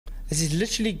This is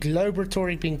literally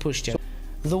globe-rhetoric being pushed here.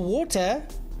 The water,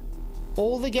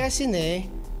 all the gas in there,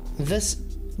 this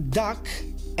duck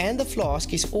and the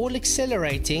flask is all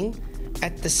accelerating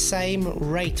at the same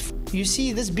rate. You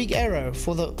see this big arrow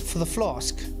for the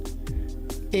flask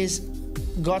is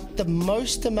got the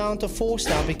most amount of force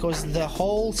now because the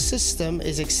whole system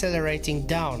is accelerating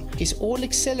down. It's all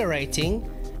accelerating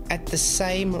at the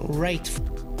same rate.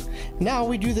 Now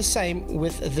we do the same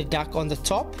with the duck on the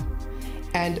top,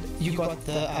 and you got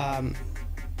the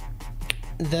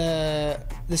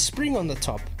spring on the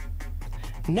top.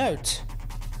 Note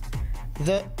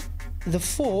the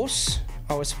force.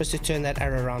 I was supposed to turn that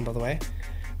arrow around, by the way.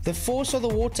 The force of the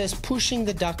water is pushing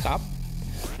the duck up,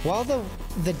 while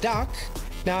the duck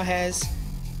now has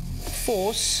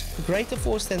force, greater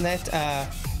force than that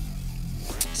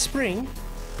spring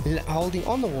holding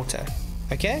on the water,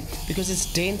 okay? Because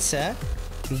it's denser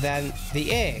than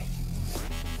the air.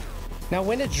 Now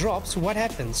when it drops, what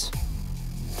happens?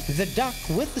 The duck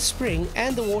with the spring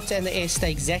and the water and the air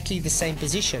stay exactly the same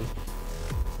position.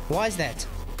 Why is that?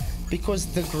 Because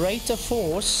the greater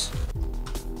force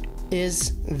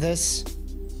is this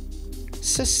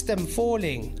system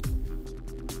falling.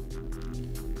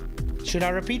 Should I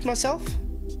repeat myself?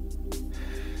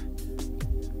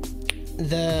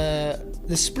 The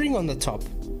spring on the top.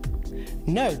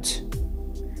 Note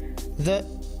the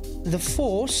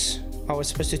force. I was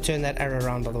supposed to turn that arrow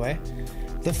around, by the way.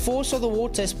 The force of the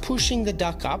water is pushing the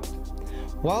duck up,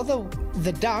 while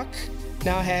the duck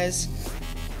now has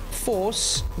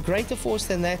force, greater force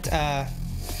than that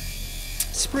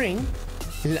spring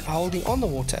holding on the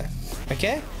water,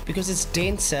 okay? Because it's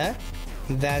denser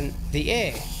than the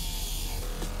air.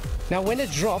 Now when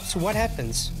it drops, what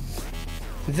happens?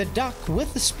 The duck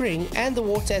with the spring and the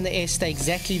water and the air stay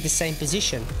exactly the same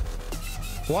position.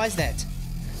 Why is that?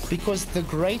 Because the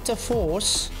greater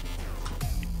force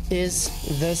is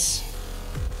this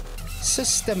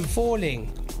system falling.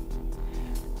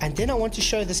 And then I want to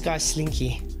show this guy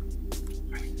Slinky.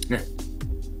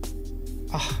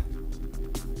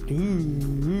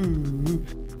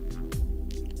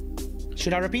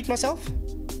 Should I repeat myself?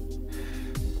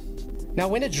 Now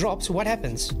when it drops, what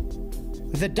happens?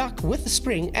 The duck with the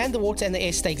spring and the water and the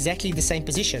air stay exactly the same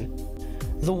position.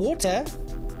 The water,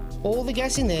 all the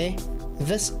gas in there,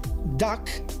 this duck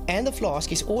and the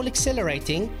flask is all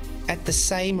accelerating at the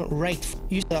same rate.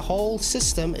 The whole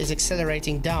system is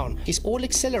accelerating down. It's all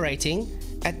accelerating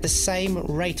at the same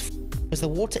rate because the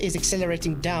water is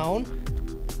accelerating down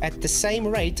at the same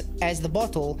rate as the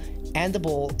bottle and the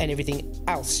ball and everything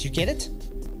else. You get it?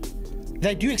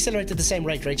 They do accelerate at the same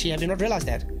rate, Rachie. Have you not realized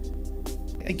that?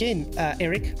 Again,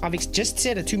 Eric, I've just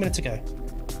said it 2 minutes ago.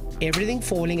 Everything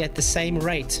falling at the same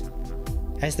rate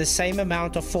has the same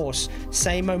amount of force,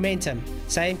 same momentum,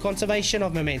 same conservation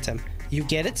of momentum. You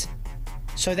get it?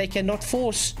 So they cannot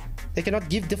force, they cannot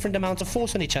give different amounts of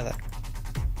force on each other.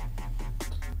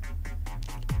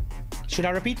 Should I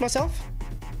repeat myself?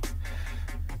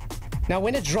 Now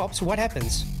when it drops, what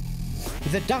happens?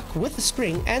 The duck with the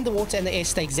spring and the water and the air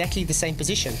stay exactly the same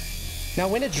position. Now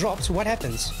when it drops, what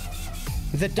happens?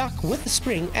 The duck with the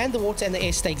spring and the water and the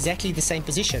air stay exactly the same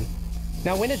position.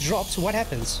 Now when it drops, what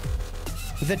happens?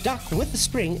 The duck with the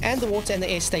spring and the water and the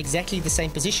air stay exactly the same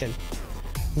position.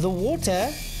 The water,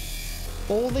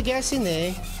 all the gas in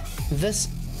there, this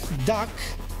duck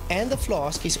and the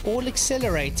flask is all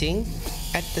accelerating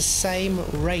at the same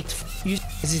rate.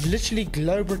 This is literally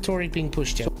globe-rhetoric being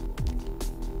pushed here.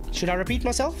 Should I repeat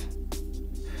myself?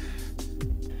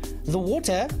 The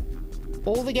water,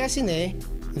 all the gas in there,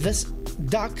 this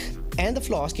duck and the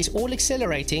flask is all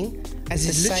accelerating at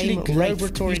the same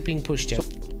globe-rhetoric being pushed here.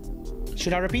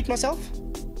 Should I repeat myself?